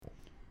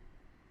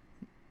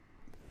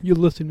You're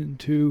listening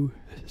to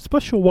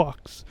Special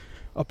Walks,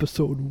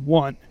 Episode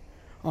 1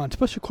 on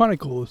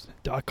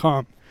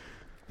SpecialChronicles.com.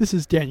 This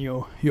is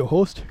Daniel, your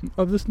host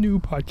of this new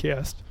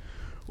podcast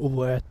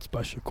over at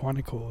Special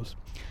Chronicles.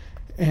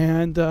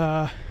 And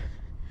today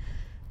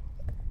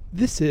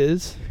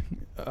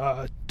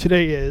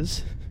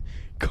is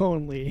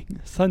currently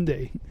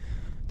Sunday,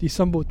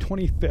 December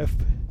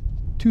 25th,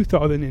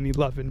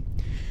 2011.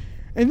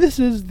 And this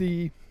is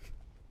the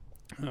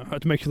I have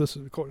to make sure this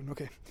is recording.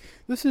 Okay.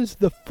 This is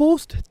the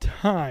first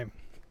time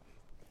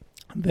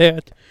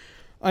that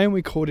I am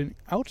recording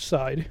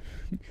outside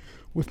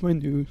with my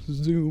new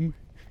Zoom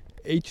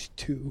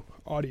H2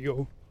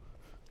 audio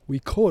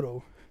recorder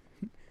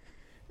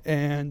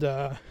and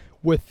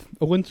with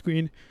a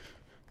windscreen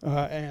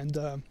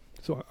so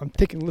I'm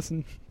taking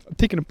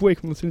a break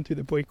from listening to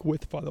the break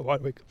with Father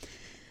Roderick.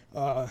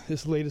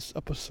 His latest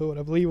episode,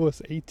 I believe it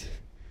was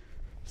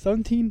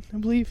 8/17, I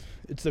believe.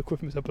 It's the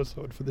Christmas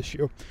episode for this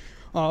year.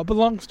 But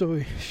long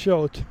story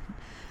short,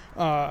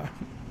 I'm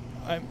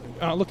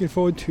looking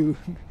forward to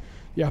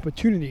the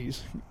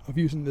opportunities of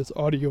using this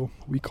audio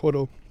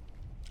recorder,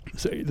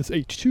 say this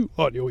H2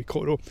 audio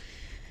recorder,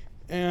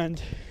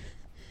 and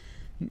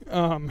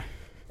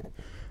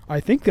I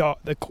think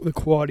the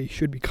quality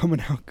should be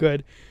coming out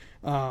good.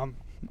 I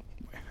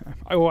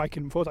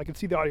can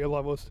see the audio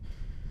levels,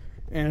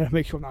 and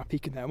make sure I'm not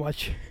peaking that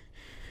much,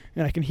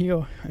 and I can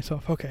hear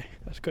myself. Okay,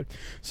 that's good.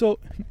 So,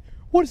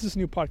 what is this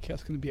new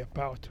podcast going to be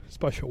about?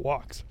 Special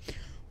Walks.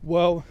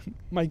 Well,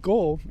 my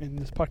goal, and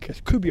this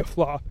podcast could be a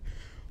flop,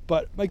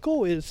 but my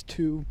goal is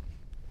to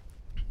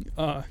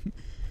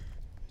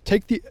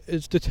take the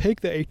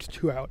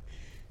H2 out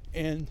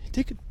and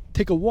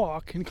take a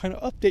walk and kind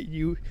of update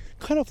you,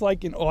 kind of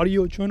like an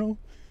audio journal,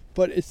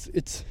 but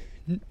it's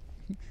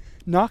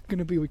not going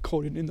to be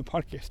recorded in the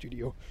podcast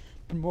studio,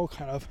 but more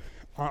kind of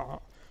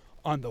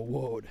on the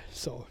road.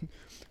 So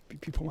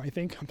people might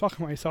think I'm talking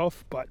to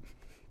myself, but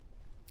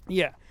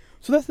yeah.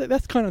 So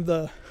that's kind of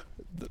the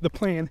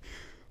plan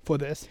for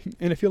this.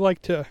 And if you'd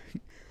like to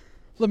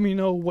let me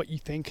know what you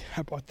think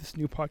about this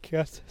new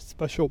podcast,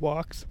 Special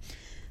Walks,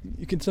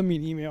 you can send me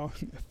an email,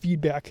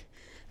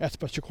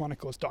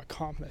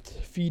 feedback@specialchronicles.com. That's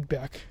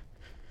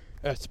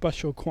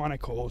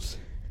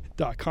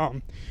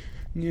feedback@specialchronicles.com.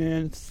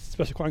 And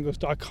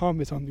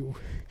specialchronicles.com is our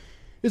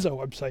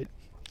website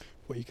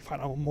where you can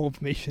find out more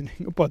information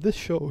about this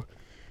show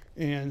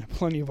and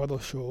plenty of other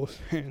shows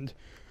and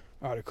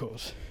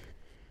articles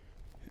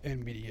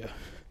and media.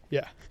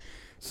 Yeah.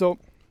 So,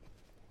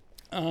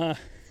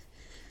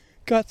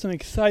 got some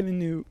exciting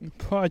new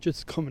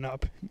projects coming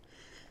up.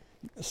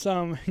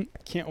 Some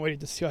can't wait to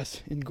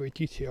discuss in great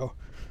detail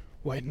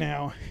right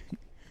now.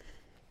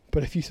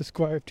 But if you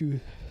subscribe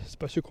to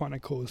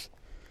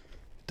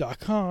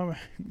specialchronicles.com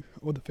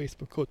or the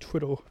Facebook or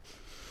Twitter or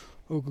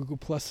Google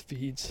Plus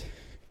feeds,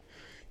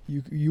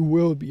 you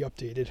will be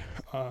updated.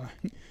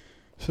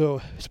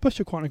 So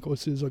Special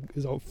Chronicles is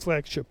our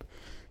flagship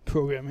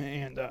program,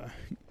 and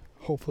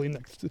hopefully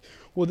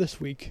this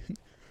week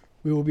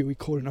we will be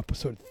recording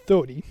episode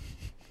 30,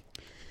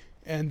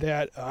 and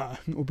that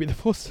will be the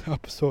first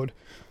episode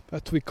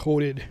that's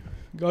recorded,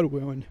 God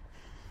willing,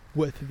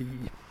 with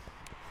the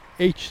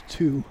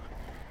H2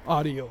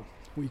 audio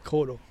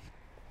recorder.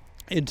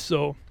 And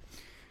so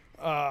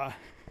my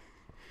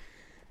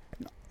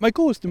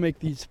goal is to make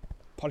these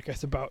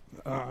podcasts about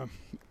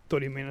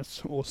 30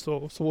 minutes or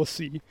so we'll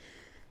see.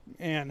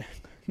 And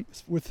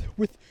with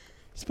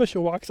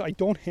Special Walks, I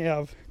don't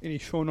have any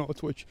show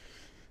notes, which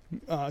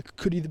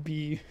could either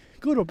be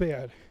good or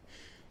bad,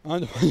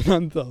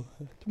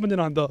 depending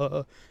on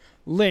the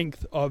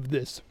length of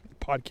this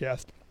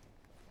podcast.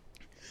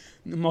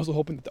 I'm also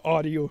hoping that the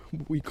audio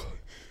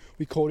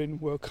recording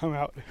will come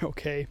out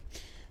okay.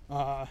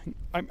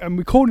 I'm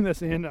recording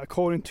this in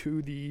according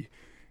to the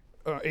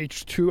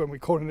H2. I'm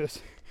recording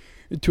this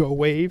into a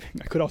wave.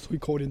 I could also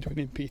record into an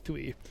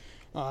MP3.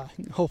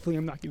 Hopefully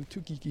I'm not getting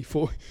too geeky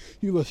for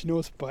you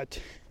listeners, but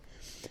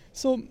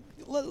so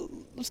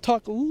let's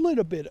talk a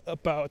little bit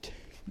about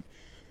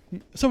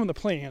some of the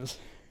plans,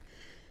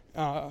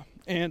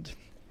 and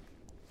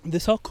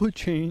this all could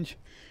change,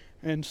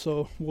 and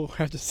so we'll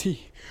have to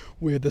see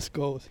where this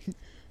goes.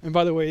 And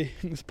by the way,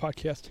 this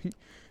podcast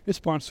is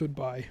sponsored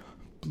by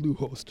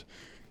Bluehost.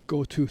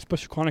 Go to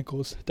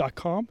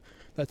specialchronicles.com.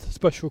 That's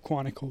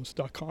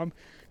specialchronicles.com.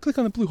 Click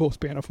on the Bluehost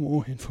banner for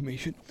more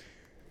information.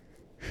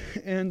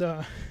 And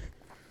I've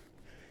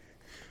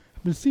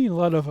been seeing a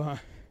lot of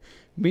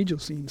major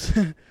scenes.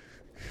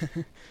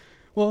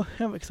 Well,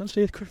 that makes sense.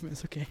 Today is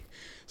Christmas. Okay,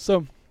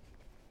 so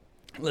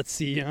let's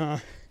see. Well,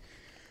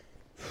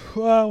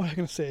 what am I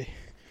gonna say?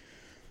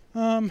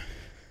 What am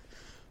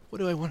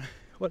I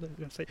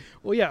gonna say?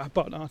 Well, yeah,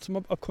 about some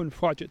upcoming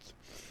projects.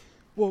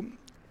 Well,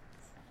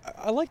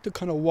 I like to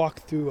kind of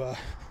walk through a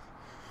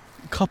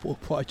couple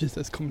of projects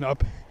that's coming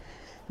up.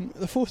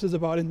 The first is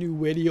about a new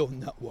radio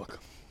network,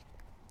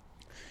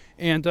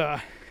 and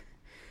the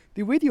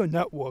radio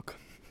network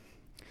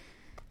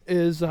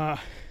is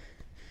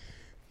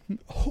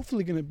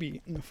hopefully going to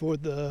be for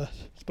the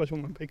Special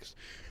Olympics.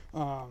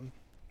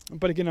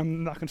 But again,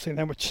 I'm not going to say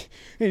that much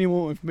any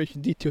more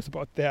information, details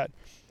about that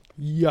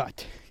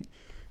yet,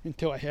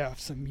 until I have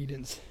some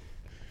meetings.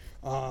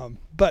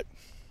 But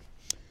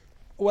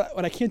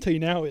what I can tell you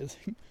now is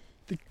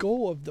the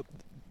goal of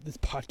this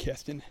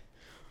podcasting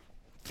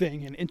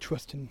thing and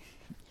interest in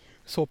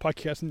soul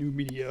podcasting, new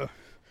media,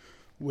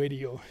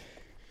 radio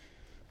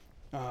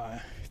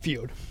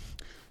field,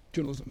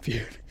 journalism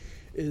field,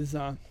 is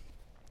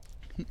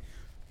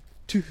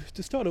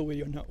to start a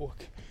radio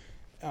network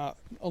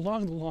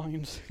along the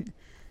lines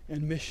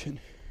and mission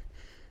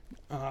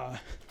that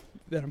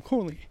I'm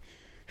currently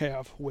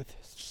have with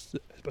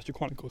Special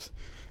Chronicles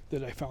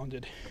that I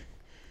founded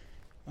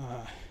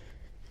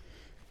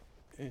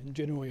in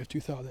January of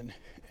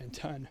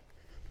 2010.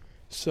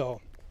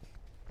 So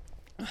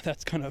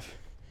that's kind of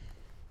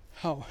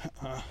how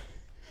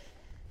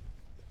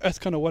that's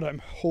kind of what I'm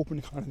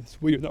hoping kind of this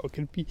radio network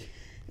can be,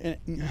 and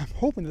I'm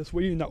hoping this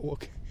radio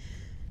network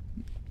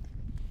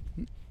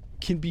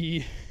can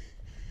be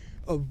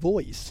a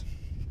voice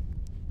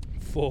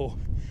for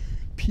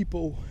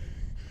people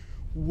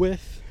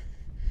with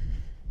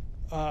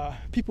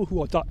people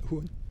who are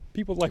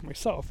people like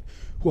myself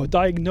who are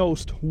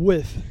diagnosed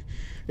with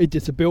a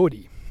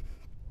disability,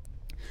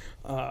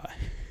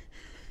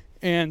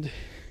 and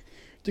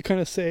to kind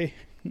of say,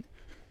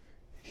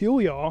 here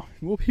we are,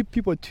 we're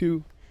people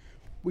too,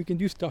 we can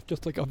do stuff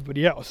just like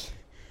everybody else.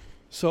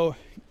 So,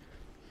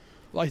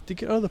 like, to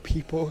get other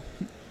people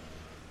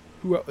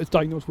who are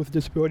diagnosed with a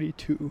disability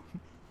to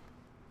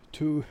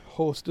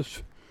host a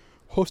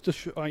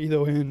show,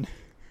 either in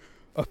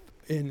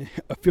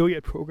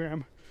affiliate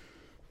program,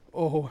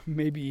 or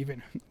maybe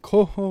even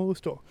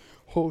co-host or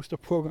host a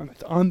program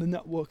that's on the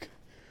network,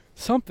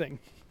 something.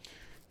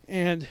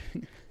 And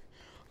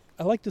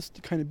I like this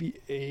to kind of be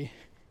a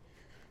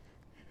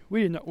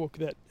radio network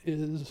that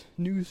is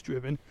news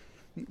driven,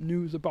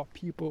 news about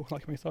people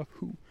like myself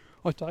who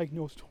are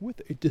diagnosed with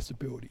a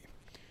disability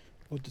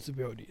or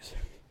disabilities,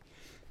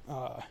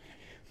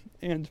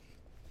 and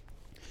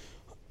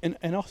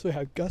also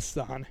have guests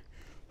on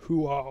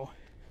who are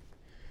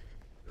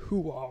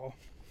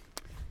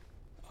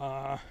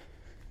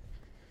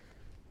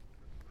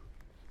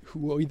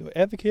either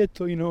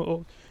advocates or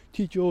or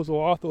teachers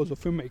or authors or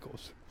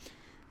filmmakers.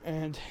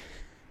 And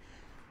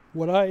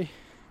there's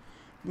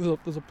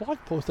a blog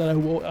post that I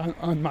wrote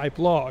on my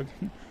blog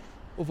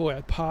over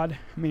at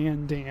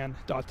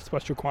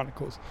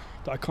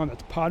podmandan.specialchronicles.com.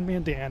 That's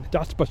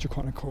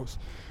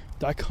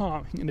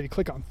podmandan.specialchronicles.com. And then you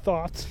click on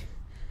thoughts,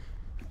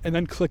 and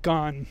then click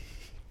on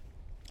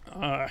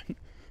I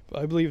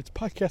believe it's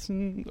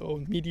podcasting or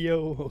media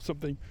or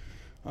something,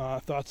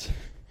 thoughts,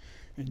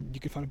 and you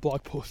can find a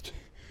blog post.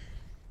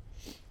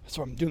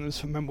 So I'm doing this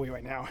from memory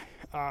right now,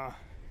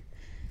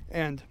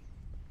 and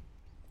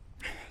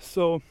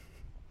so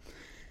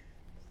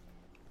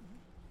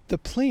the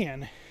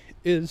plan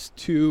is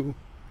to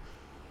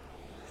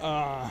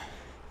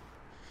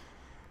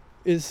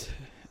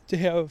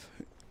have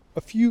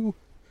a few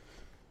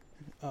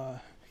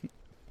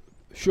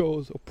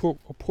shows or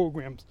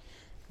programs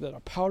that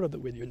are part of the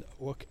radio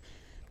network,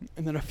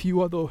 and then a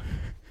few other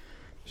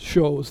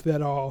shows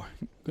that are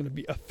going to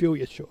be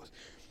affiliate shows.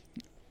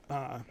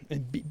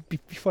 And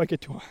before I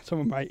get to some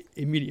of my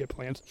immediate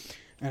plans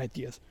and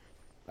ideas,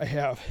 I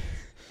have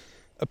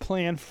a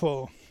plan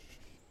for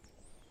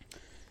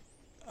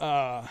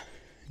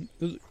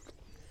there's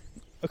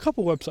a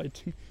couple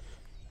websites.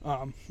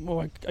 Well,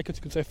 I guess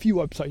you could say a few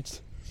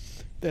websites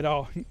that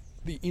are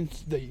the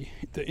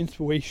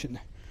inspiration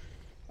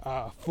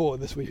for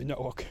this radio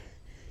network.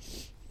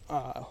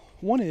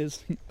 One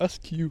is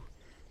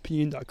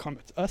sqpn.com.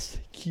 It's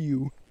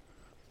sqpn.com,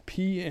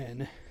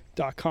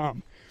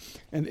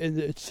 and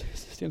it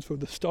stands for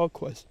the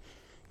StarQuest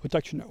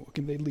Protection Network,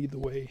 and they lead the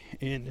way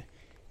in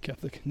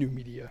Catholic new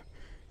media.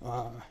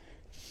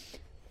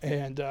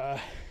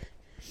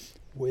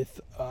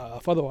 With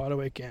Father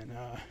Ottawick and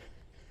a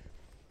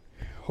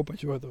whole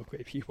bunch of other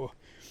great people.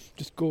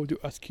 Just go to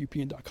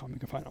sqpn.com. You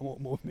can find out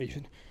more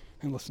information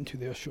and listen to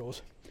their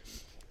shows.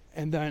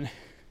 And then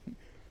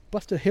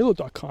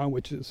BustedHalo.com,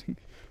 which is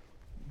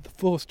the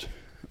first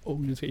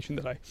organization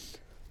that I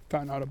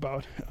found out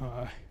about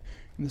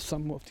in the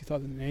summer of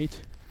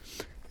 2008.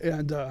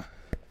 And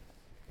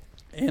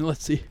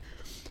let's see.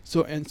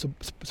 So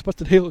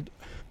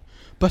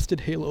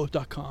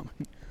BustedHalo.com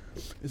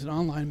is an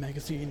online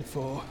magazine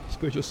for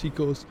spiritual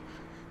seekers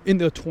in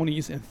their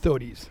 20s and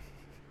 30s.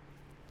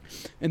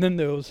 And then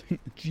there's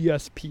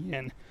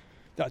GSPN.TV.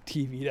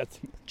 That's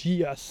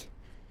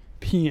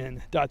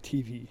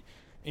GSPN.TV,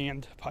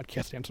 and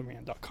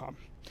podcastanswerman.com.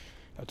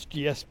 That's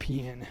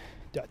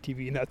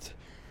GSPN.TV, and that's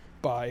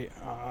by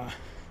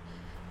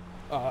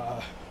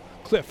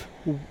Cliff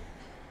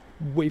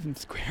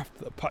Ravenscraft,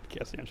 the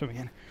podcast answer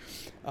man.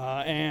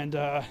 And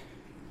I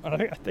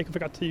think I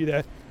forgot to tell you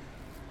that.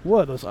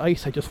 What are those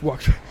ice I just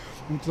walked?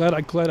 I'm glad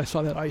I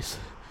saw that ice.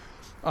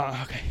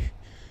 Okay.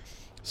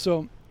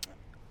 So,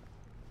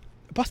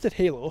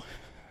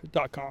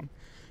 BustedHalo.com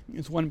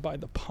is run by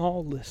the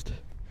Paulist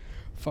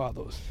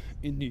Fathers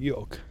in New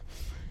York.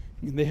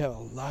 And they have a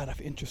lot of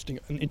interesting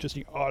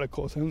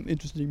articles and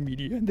interesting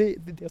media, and they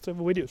also have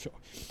a radio show.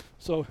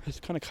 So it's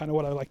kind of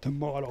what I like to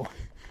model.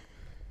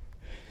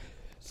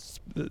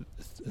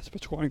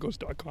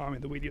 SpecialChronicles.com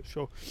and the radio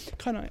show,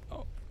 kind of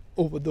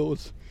over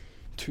those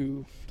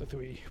the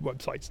 3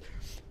 websites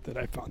that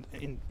I found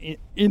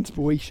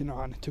inspiration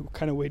on to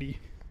kind of witty.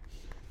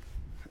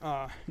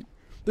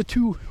 The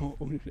 2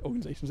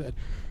 organizations that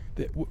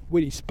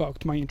really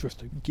sparked my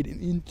interest in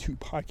getting into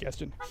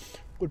podcasting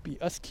would be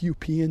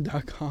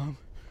SQPN.com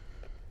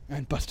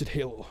and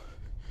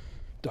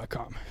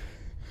BustedHalo.com.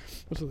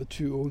 Those are the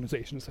 2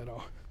 organizations that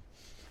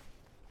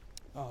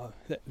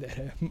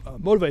have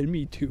motivated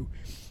me to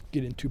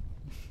get into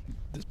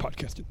this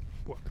podcasting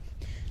work.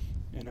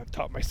 And I've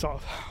taught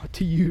myself how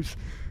to use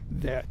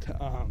that,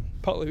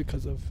 partly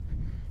because of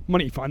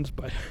money funds,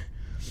 but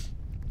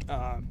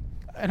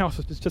and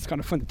also it's just kind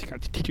of fun to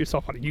kind of teach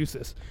yourself how to use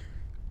this.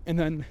 And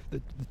then the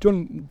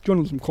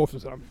journalism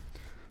courses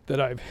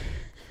that I've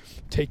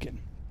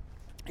taken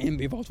and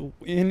be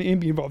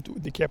involved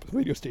with the campus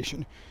radio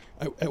station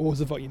at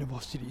Roosevelt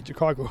University in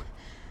Chicago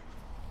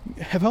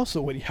have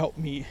also really helped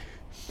me,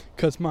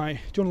 because my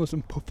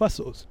journalism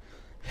professors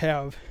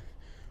have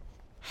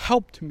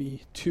helped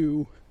me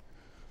to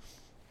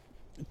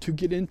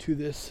get into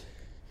this.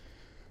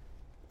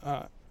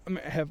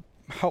 Have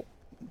helped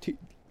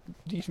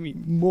teach me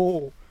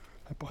more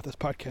about this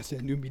podcast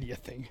and new media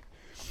thing.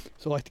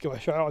 So I'd like to give a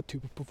shout out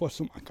to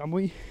Professor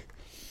Montgomery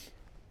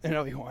and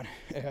everyone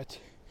at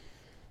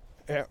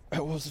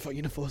Roosevelt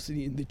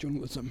University in the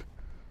journalism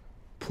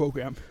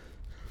program.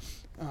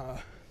 So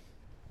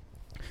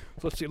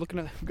let's see, we've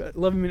got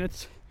 11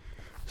 minutes.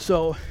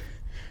 So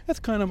that's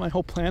kind of my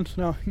whole plan.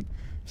 So now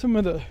some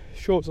of the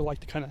shows I like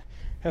to kind of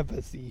have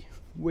as the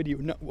radio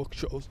network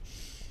shows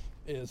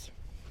is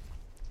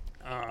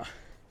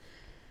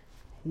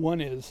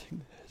one is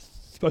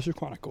Special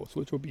Chronicles,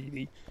 which will be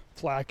the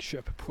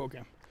flagship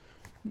program.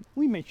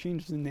 We may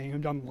change the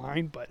name down the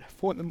line, but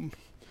for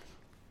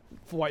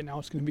right now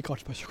it's going to be called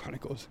Special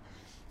Chronicles.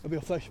 It'll be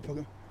a flagship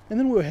program. And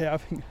then we'll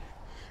have,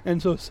 and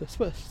so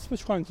Special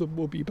Chronicles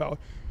will be about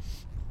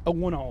a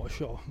 1-hour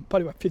show,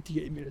 probably about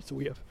 58 minutes, so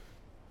we have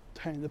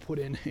time to put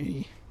in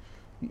any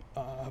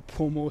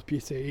promos,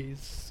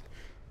 PSAs,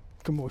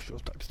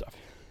 commercials type stuff.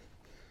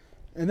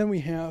 And then we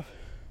have,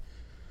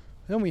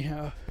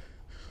 oh,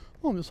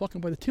 I'm just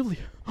walking by the Tivoli.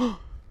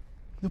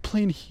 They're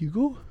playing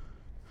Hugo?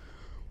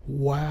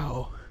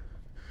 Wow.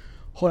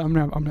 Hold on,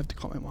 I'm gonna have to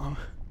call my mom.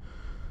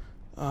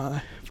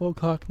 4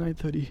 o'clock,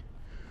 9:30.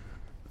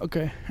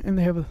 Okay, and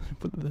they have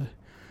the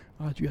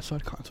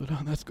GSR concert.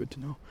 Oh, that's good to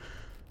know.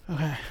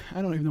 Okay,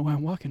 I don't even know why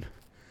I'm walking.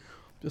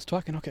 Just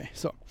talking. Okay,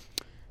 so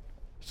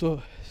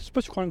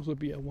Special Chronicles will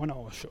be a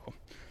 1-hour show.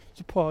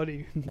 So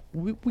probably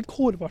we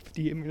called about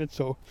 58 minutes,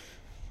 so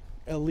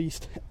at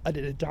least I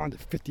did it down to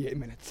 58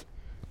 minutes,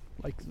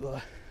 like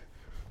the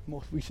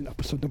most recent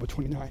episode, number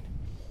 29.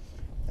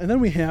 And then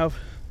we have,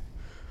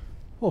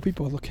 well,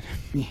 people are looking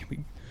at me,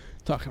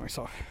 talking to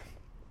myself.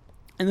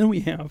 And then we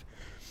have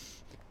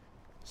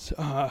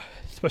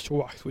Special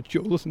Walks, which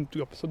you'll listen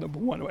to episode number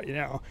 1 right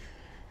now.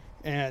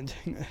 And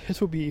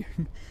this will be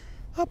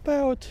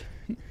about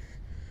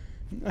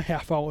a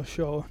half-hour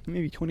show,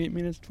 maybe 28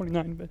 minutes,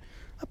 29, but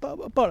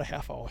about a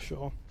half-hour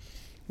show.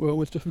 Well, it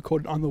was just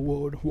recorded on the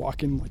road,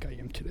 walking like I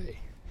am today.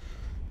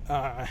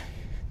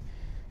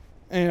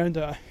 And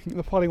there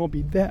probably won't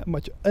be that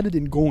much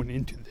editing going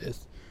into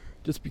this,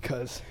 just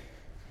because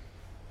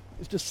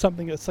it's just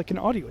something that's like an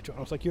audio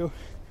journal. It's like it's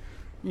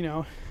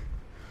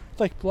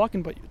like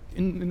blogging, but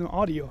in an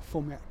audio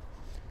format.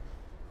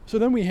 So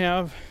then we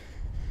have,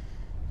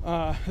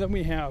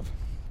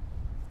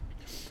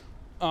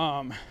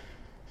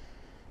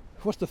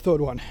 what's the third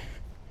one?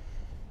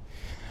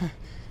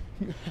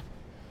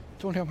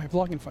 Don't have my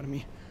blog in front of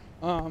me.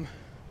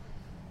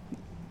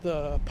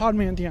 The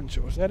Podman Dan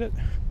Show, is that it?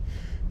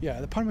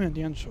 Yeah, the Podman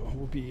Dan Show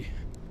will be,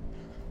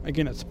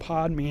 again, it's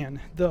Podman,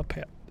 the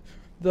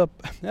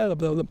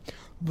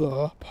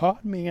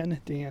Podman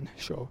Dan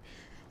Show.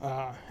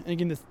 And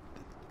again, this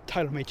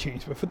title may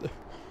change, but for the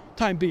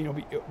time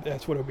being,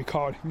 that's what it'll be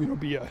called. It'll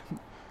be a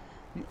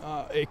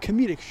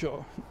comedic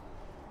show.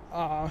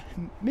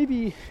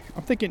 Maybe,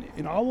 I'm thinking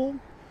an hour,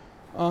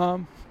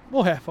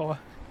 well, half hour.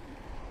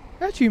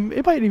 Actually,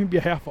 it might even be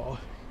a half hour.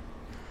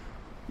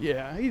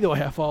 Yeah, either a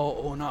half hour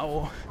or an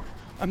hour.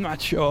 I'm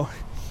not sure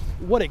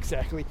what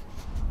exactly,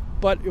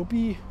 but it'll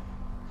be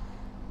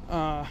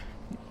a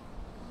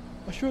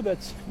show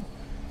that's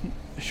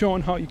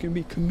showing how you can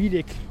be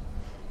comedic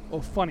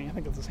or funny. I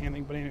think it's the same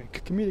thing, but anyway,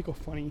 comedic or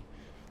funny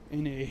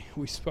in a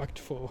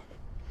respectful,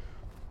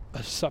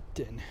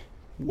 accepting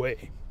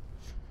way.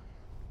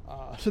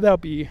 So that'll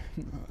be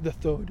the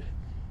third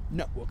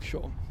network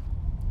show.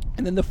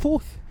 And then the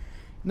fourth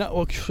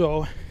network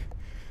show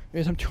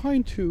is, I'm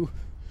trying to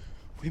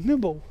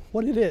remember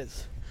what it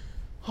is.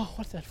 Oh,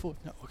 what's that fourth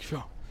network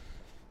show?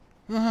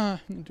 I'm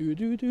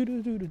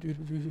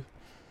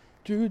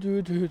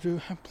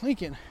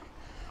blanking.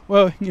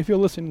 Well, if you're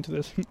listening to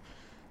this,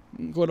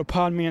 go to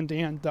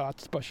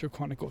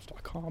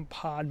podmandan.specialchronicles.com,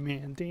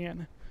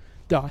 podmandan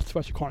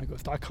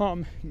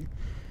www.specialchronicles.com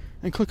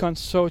and click on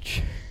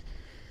search.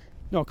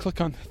 No, click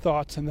on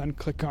thoughts and then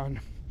click on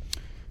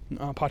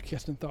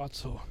podcast and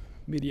thoughts or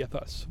media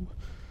thoughts.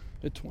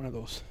 It's one of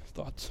those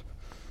thoughts.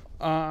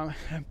 I'm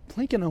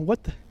blanking on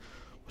what's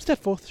that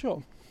fourth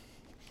show?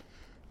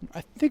 I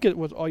think it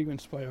was All You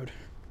Inspired,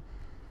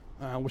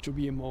 which will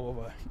be more of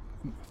a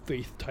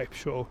faith type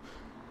show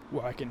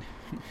where I can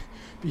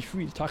be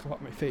free to talk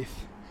about my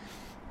faith,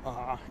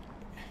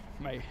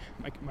 my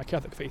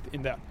Catholic faith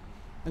in that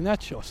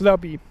show. So that'll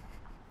be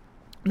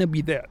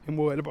that, and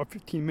we're at about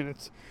 15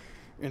 minutes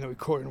in the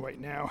recording right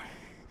now.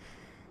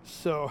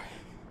 So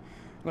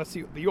let's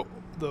see,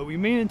 the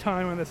remaining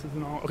time on this is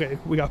okay.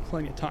 We got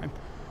plenty of time,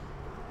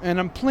 and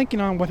I'm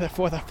blanking on what that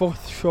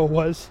fourth show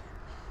was.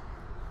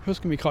 It was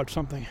gonna be called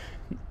something,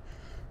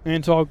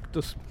 and so I'll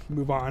just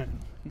move on. And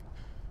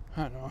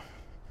I don't know.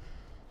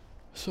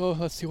 So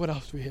let's see what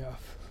else we have.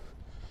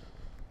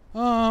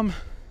 So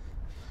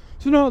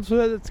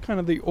that's kind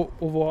of the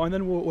overall, and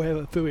then we'll have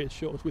affiliate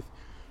shows with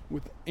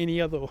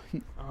any other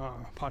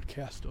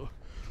podcast or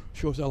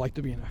shows that like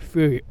to be an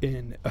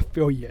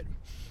affiliate,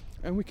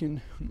 and we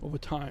can over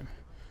time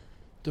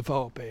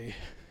develop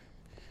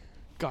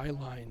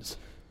guidelines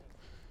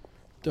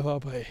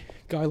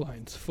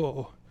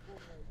for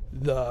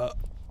the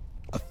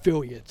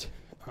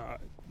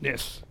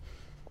affiliate-ness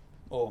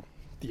or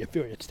the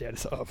affiliate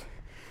status of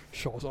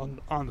shows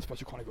on the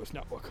Special Chronicles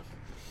Network.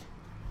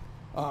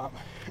 And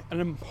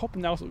I'm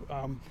hoping also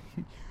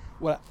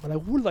what I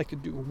would like to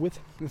do with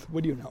this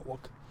video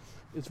network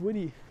is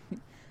really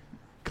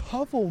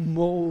cover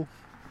more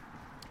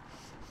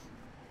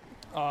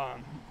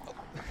and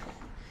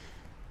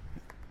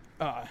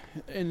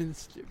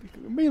it's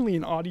mainly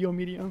an audio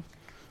medium.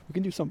 We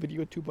can do some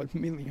video too, but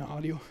mainly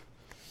audio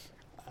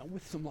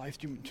with some live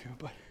streaming too.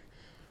 But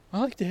I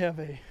like to have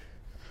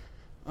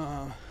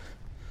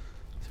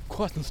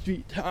across the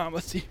street.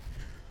 Let's see.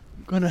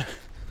 I'm gonna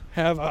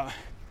have I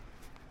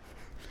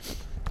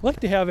like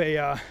to have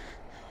an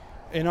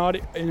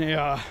audio in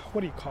a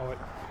what do you call it?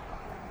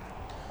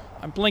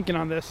 I'm blanking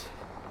on this.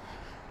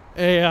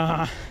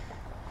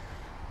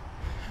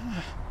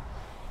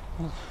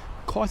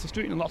 Across the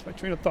street and lost my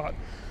train of thought.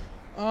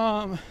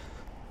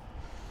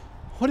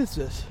 What is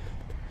this?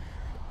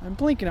 I'm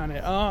blanking on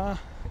it.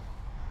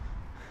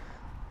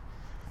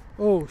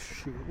 Oh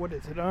shoot, what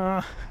is it?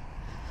 I'd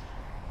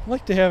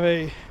like to have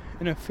an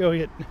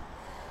affiliate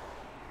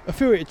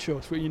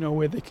shows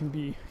where they can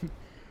be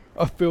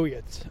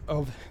affiliates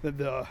of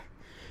the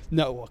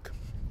network.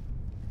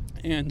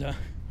 And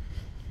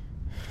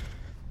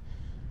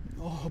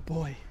oh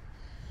boy,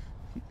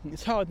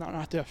 it's hard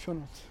not to have show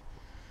notes.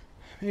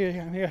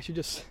 Maybe I should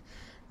just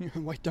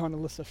write down a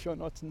list of show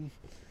notes and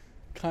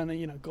kind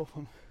of go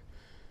from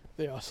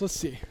there. So let's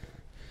see.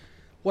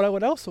 What I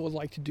would also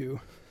like to do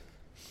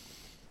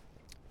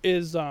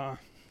is let's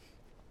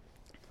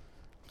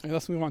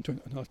move on to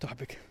another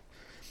topic.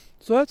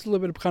 So that's a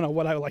little bit of kind of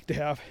what I would like to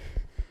have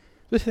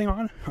this thing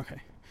on. Okay,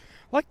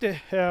 I'd like to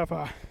have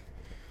I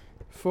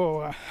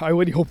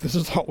really hope this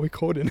is all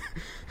recorded.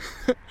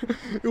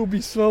 It will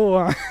be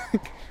so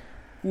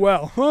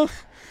well.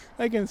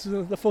 Again, this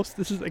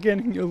is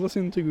again you're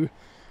listening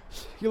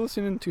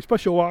to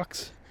Special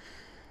Walks,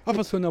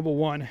 episode number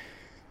 1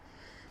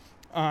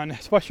 on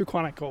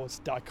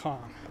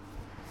SpecialChronicles.com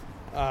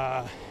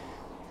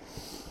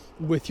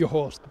with your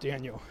host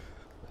Daniel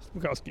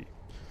Smigowski.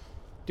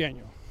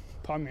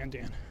 Podman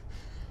Dan.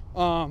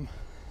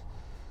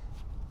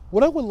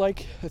 What I would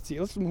like,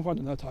 let's move on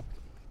to another topic.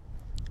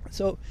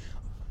 So,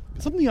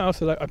 something else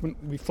that I've been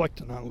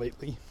reflecting on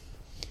lately,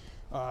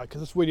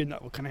 because this radio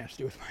network kind of has to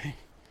do with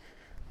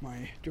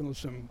my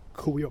journalism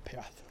career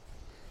path.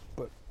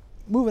 But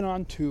moving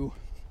on to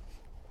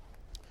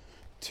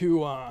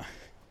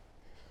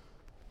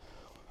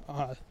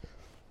I've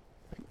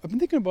been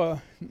thinking about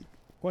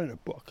writing a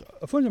book.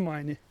 A friend of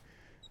mine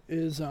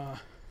is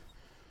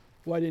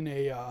writing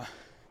is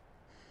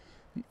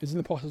in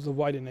the process of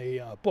writing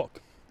a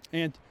book,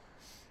 and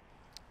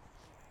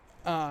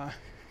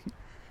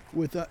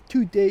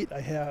to date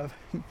I have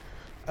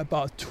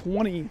about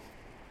 20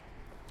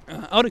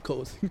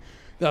 articles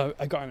that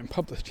I got and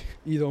published,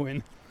 either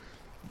in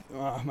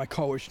my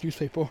college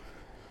newspaper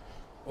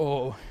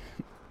or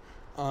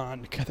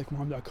on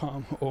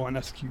CatholicMom.com or on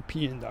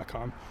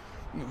SQPN.com.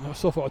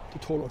 So far, a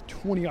total of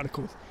 20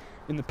 articles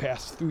in the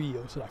past 3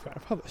 years that I've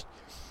gotten published.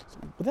 So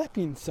with that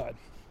being said,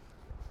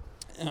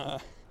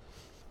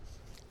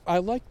 I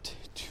liked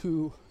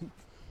to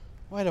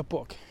write a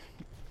book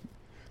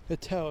that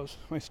tells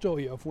my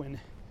story of when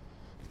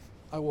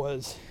I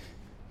was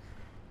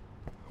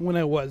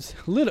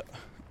little,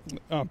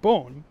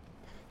 born.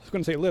 I was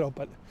going to say little,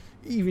 but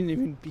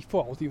even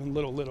before I was even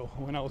little,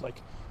 when I was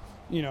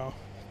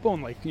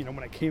born, when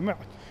I came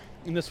out.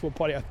 And this will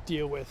probably have to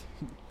deal with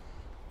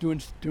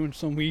doing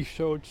some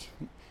research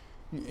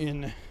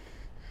in.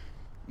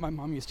 My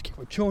mom used to keep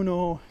a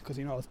journal because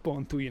I was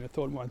born 3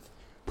 1/3 month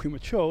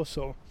premature,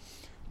 so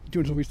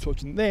doing some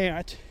research in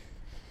that,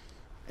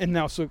 and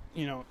also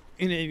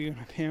interviewing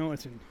my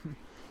parents and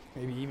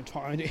maybe even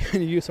trying to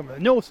interview some of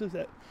the nurses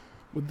that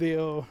were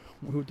there,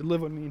 who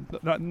delivered me,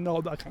 and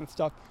all that kind of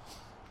stuff,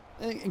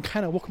 and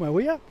kind of work my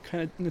way up,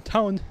 kind of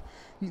telling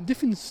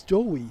different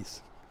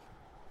stories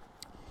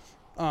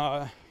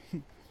that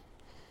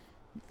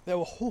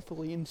will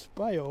hopefully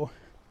inspire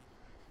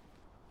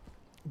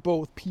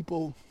both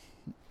people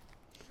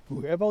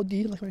who have OD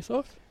like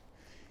myself,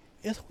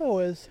 as well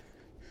as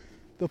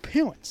the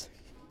parents.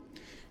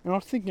 And I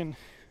was thinking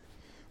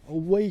a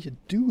way to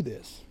do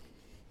this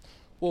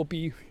will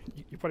be,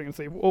 you're probably going to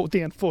say, well,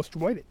 Dan, first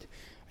write it.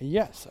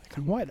 Yes, I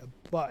can write it,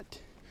 but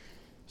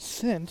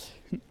since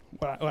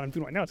what I'm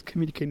doing right now is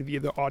communicating via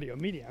the audio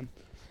medium,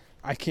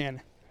 I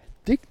can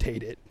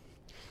dictate it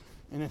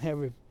and then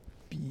have it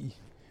be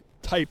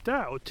typed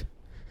out.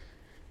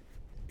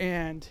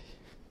 And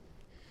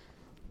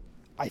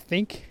I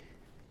think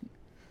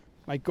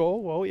my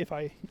goal, well, if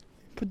I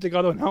put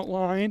together an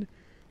outline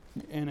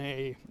and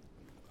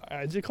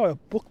is it called a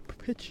book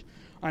pitch?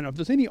 I don't know if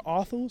there's any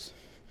authors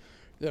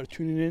that are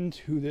tuning in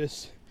to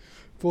this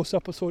first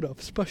episode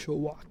of Special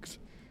Walks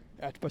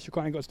at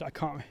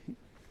specialchronicles.com.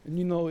 And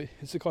you know,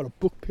 is it called a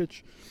book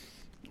pitch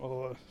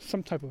or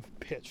some type of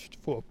pitch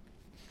for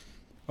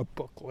a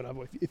book or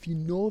whatever? If you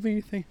know of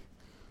anything,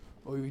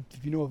 or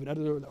if you know of an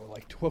editor that would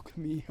like to work with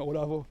me or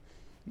whatever,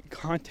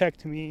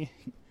 contact me,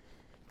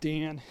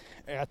 Dan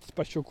at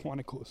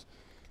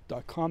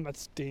specialchronicles.com.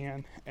 That's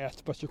Dan at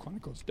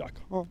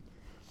specialchronicles.com.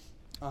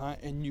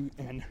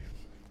 And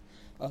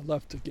I'd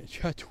love to get in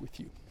touch with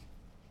you.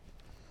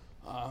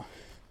 I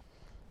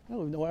don't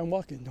even know why I'm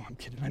walking. No, I'm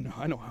kidding. I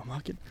know why I'm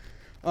walking.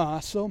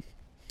 So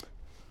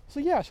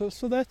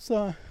that's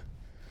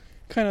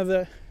kind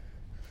of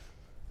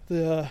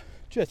the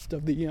gist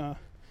of the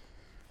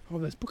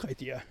of this book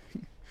idea.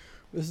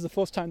 This is the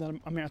first time that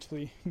I'm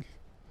actually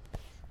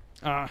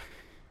I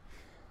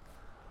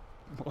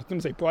was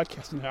going to say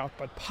broadcasting it out,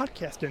 but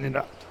podcasting it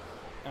out.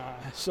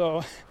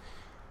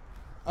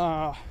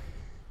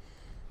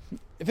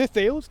 If it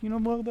fails,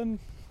 well then,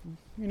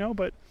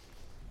 but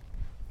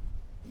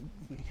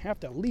you have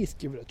to at least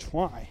give it a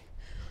try.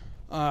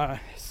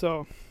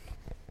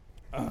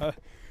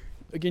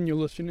 Again, you're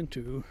listening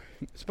to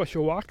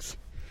Special Walks,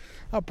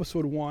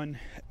 episode 1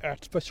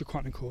 at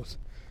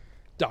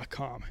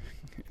specialchronicles.com.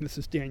 And this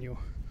is Daniel,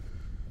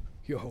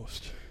 your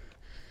host.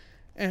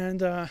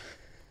 And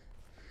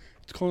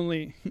it's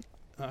currently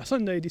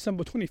Sunday,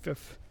 December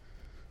 25th,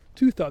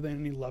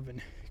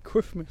 2011,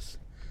 Christmas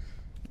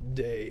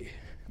Day.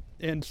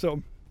 And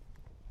so,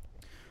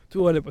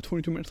 to let it about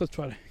 22 minutes, let's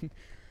try to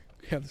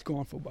have this go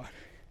on for about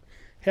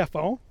half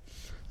hour.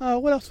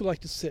 What else would I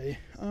like to say?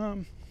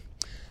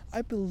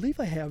 I believe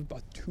I have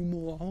about 2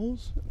 more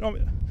hours. No,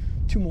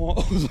 2 more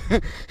hours.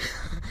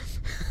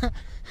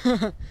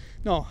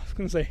 No, I was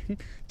going to say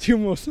 2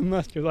 more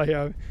semesters. I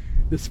have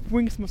the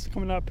spring semester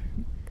coming up,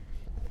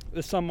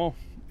 the summer,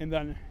 and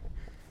then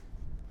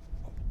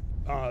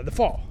the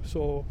fall.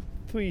 So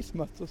 3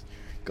 semesters.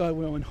 God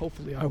willing,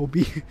 hopefully I will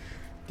be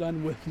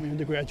done with my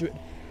undergraduate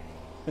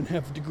and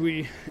have a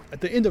degree at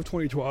the end of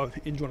 2012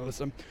 in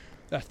journalism.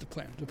 That's the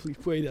plan. So please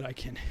pray that I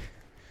can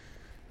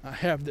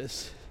have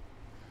this,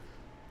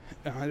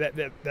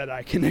 that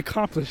I can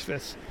accomplish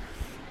this.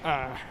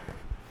 That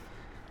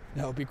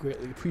would be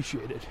greatly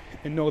appreciated.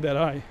 And know that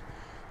I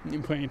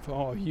am praying for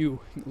all of you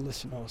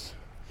listeners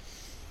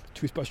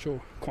to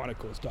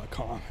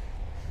specialchronicles.com.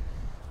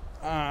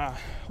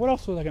 What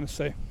else was I going to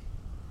say?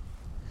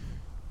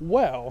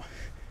 Well,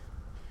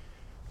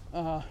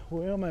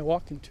 where am I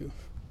walking to?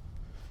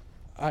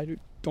 I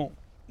don't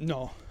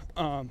know.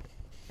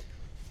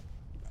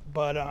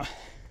 But how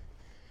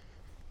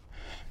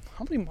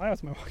many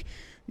miles am I walking?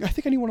 I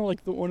think I need one of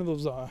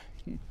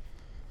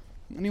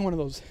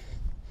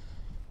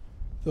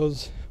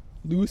those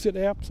Lucid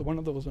apps, or one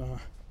of those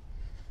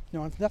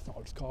no, that's not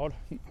what it's called.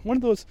 One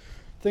of those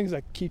things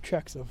that keep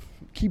tracks of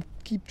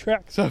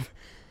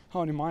how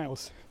many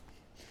miles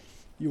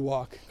you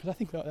walk, because I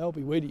think that'll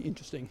be really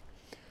interesting.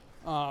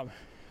 Let's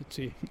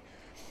see.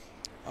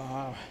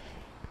 I'm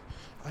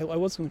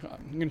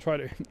gonna try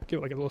to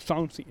give like a little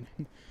sound scene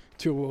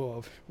tour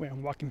of where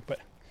I'm walking, but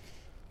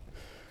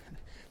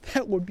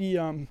that would be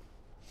don't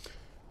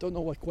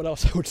know like what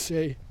else I would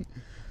say.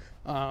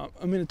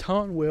 I'm in a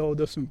town where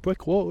there's some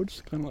brick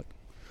roads, kind of like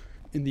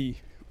in the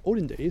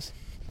olden days.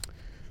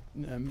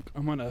 I'm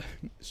on a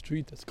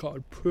street that's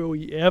called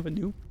Prairie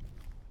Avenue,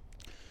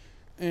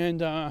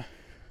 and there's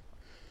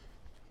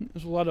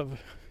a lot of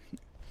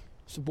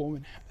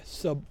suburban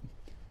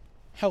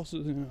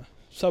houses in a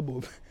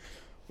suburb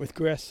with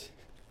grass.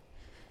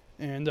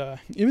 And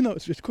even though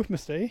it's just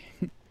Christmas Day,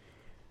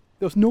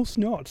 there's no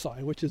snow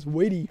outside, which is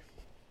really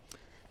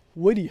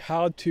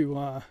hard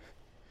to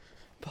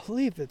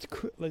believe. It's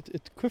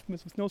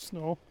Christmas with no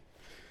snow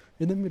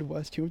in the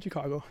Midwest here in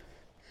Chicago.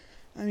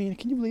 I mean,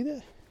 can you believe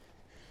it?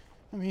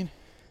 I mean,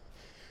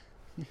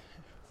 it'd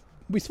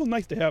be so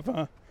nice to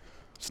have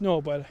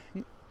snow, but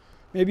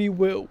maybe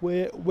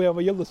wherever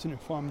you're listening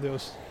from,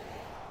 there's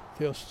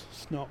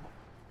snow.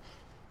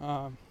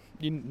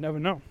 You never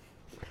know.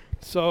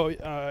 So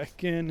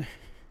again,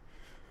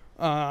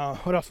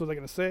 What else was I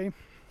gonna say?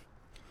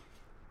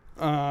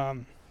 Blah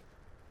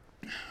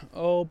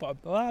blah blah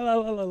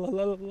blah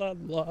blah blah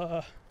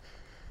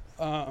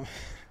blah.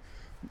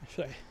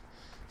 Should I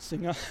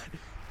sing?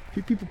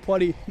 People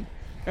party.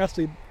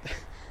 Actually,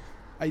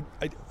 I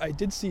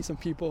did see some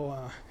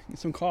people,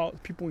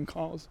 people in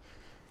calls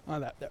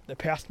that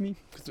passed me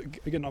because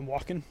again I'm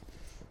walking,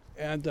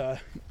 and I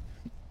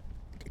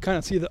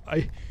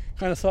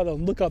saw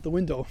them look out the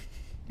window.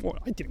 Well,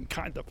 I didn't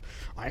kind of.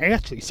 I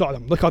actually saw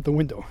them look out the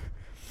window,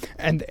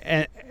 and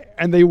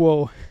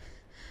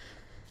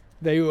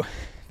they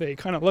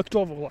kind of looked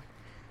over like,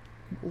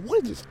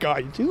 what is this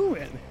guy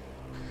doing?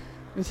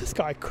 Is this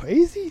guy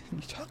crazy?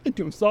 He's talking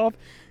to himself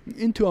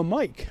into a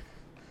mic.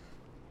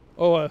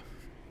 Or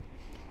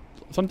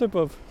some type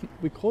of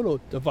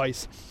recorder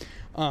device.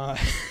 So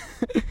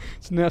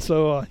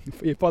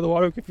Father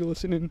Warwick, if you're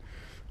listening,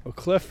 or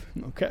Cliff,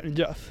 or Captain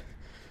Jeff,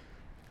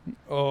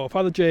 or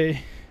Father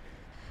J,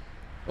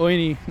 or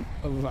any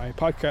of my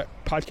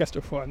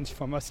podcaster friends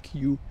from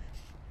SQP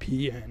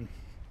and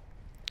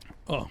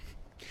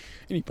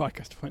any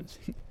podcaster friends,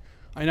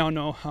 I now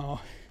know how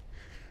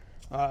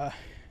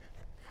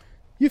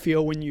you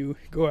feel when you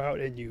go out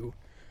and you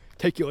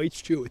take your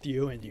H2 with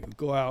you and you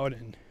go out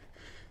and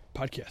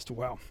podcast.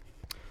 Wow.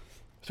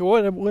 So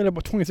we're at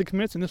about 26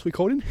 minutes in this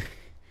recording.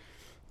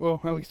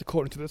 Well, at least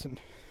according to this, and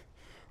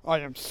I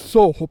am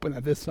so hoping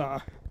that this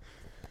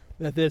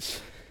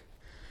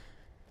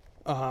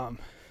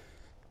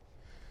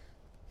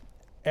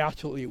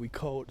actually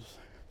records.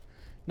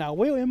 Now,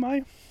 where am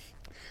I?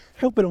 I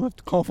hope I don't have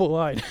to call for a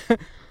ride.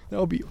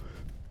 That'll be.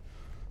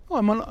 Oh,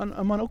 I'm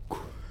on Oak.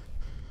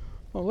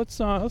 Well, let's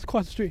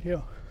cross the street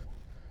here.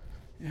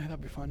 Yeah, that'll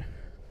be fun.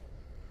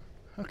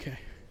 Okay.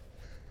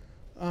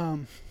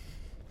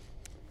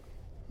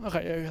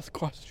 Okay, let's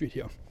cross the street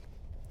here.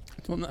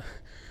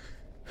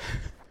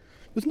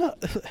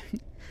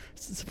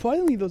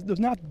 Surprisingly, there's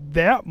not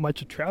that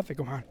much traffic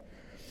around.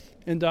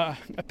 And I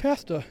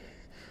passed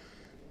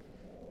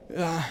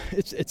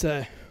it's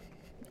a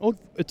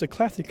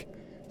classic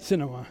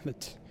cinema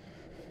that's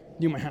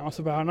near my house.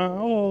 About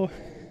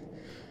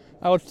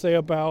I would say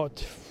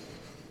about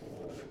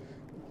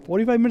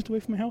 45 minutes away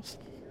from my house,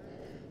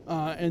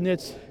 and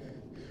it's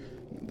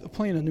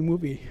playing a new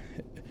movie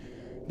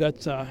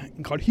that's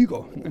called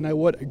Hugo, and I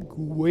read a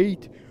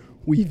great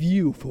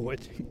review for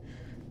it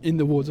in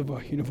the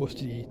Roosevelt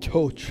University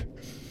Touch,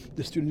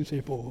 the student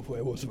newspaper of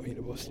Roosevelt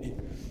University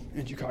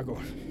in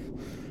Chicago,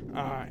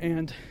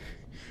 and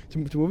it's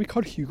a movie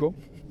called Hugo,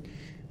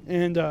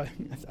 and I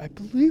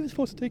believe it's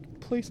supposed to take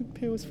place in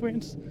Paris,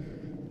 France.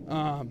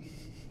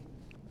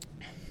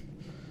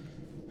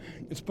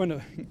 It's been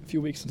a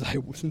few weeks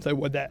since I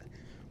read that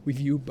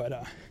review,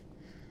 but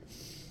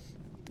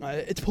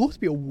it's supposed to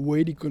be a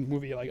really good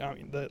movie. Like, I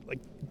mean, the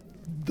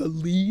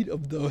lead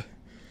of the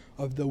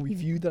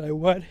review that I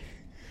read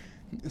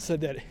said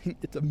that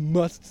it's a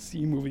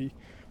must-see movie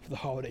for the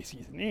holiday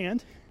season.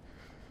 And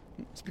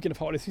speaking of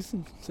holiday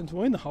season, since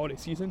we're in the holiday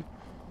season,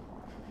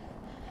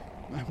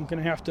 I'm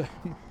gonna have to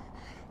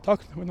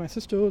talk with my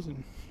sisters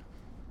and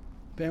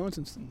parents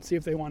and see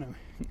if they want to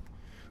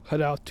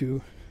head out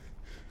to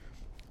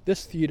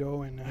this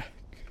theater and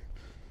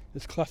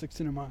this classic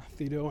cinema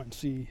theater and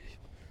see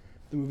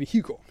the movie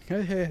Hugo.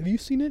 Have you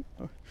seen it?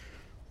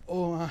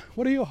 Or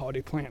what are your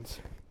holiday plans?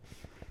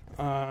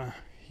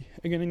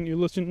 Again, you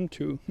listen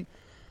to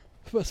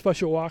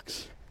Special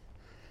Walks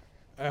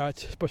at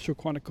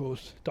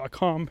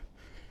specialchronicles.com.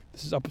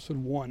 This is episode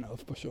 1 of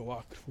Special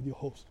Walks with your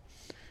host,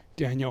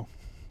 Daniel.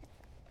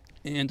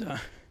 And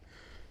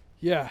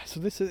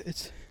so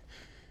it's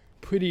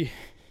pretty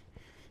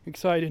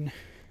exciting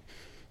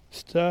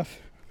stuff.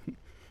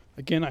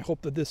 Again, I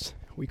hope that this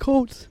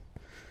records,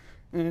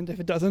 and if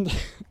it doesn't,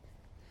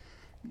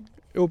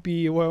 it'll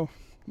be a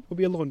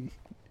learning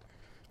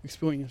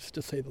experience,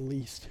 to say the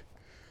least.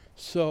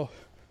 So,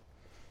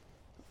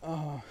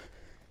 what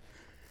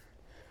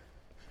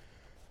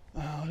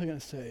was I gonna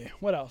say?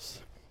 What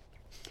else?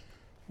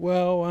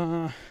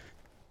 Well,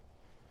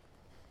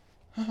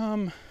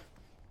 don't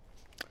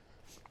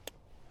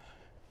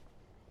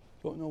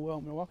know where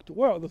I'm gonna walk to.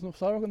 Wow, there's no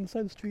sidewalk on the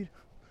side of the street.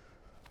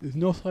 There's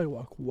no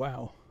sidewalk.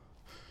 Wow.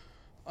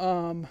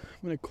 I'm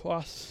gonna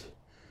cross.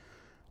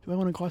 Do I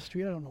want to cross the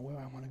street? I don't know where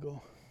I want to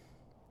go.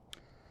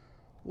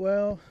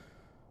 Well,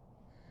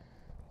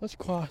 let's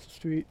cross the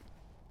street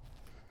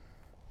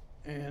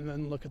and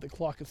then look at the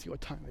clock and see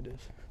what time it is.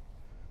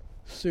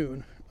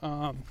 Soon.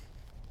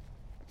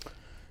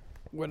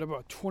 We're at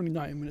about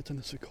 29 minutes on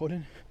this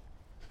recording.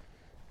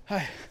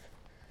 Hi.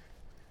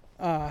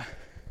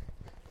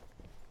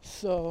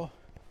 So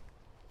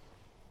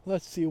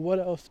let's see, what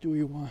else do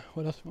we want?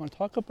 What else do we want to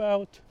talk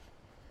about?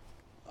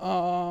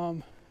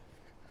 I'm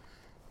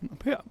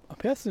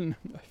passing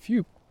a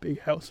few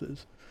big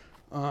houses.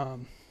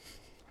 And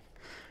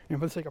for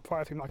the sake of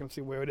privacy, I'm not going to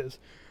see where it is.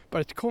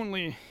 But it's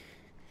currently,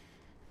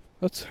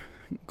 let's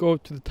go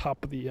to the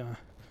top of the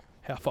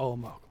half hour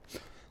mark.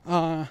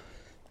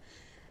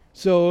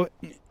 So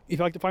if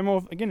you'd like to find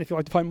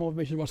more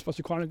information about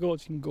Special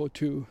Chronicles, you can go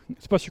to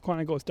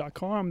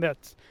specialchronicles.com.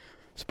 That's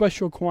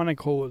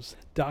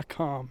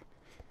specialchronicles.com.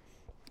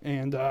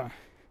 And, yeah.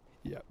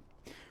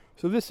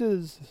 So this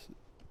is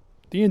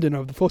the ending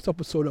of the first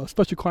episode of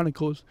Special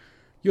Chronicles.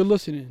 You're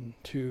listening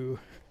to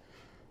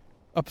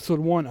episode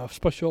 1 of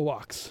Special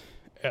Walks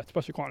at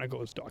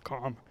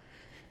specialchronicles.com.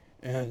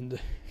 And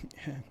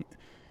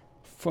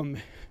from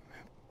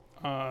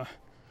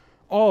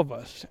all of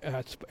us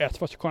at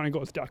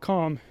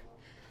specialchronicles.com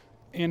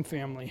and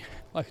family,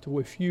 I'd like to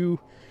wish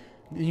you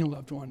and your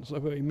loved ones a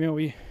very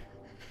merry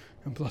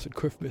and blessed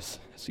Christmas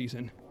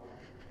season.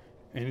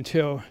 And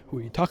until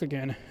we talk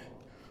again,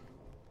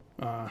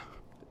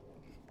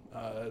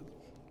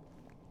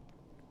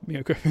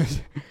 Merry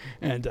Christmas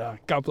and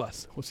God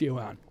bless. We'll see you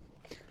around.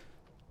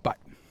 Bye.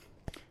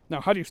 Now,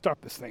 how do you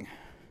start this thing?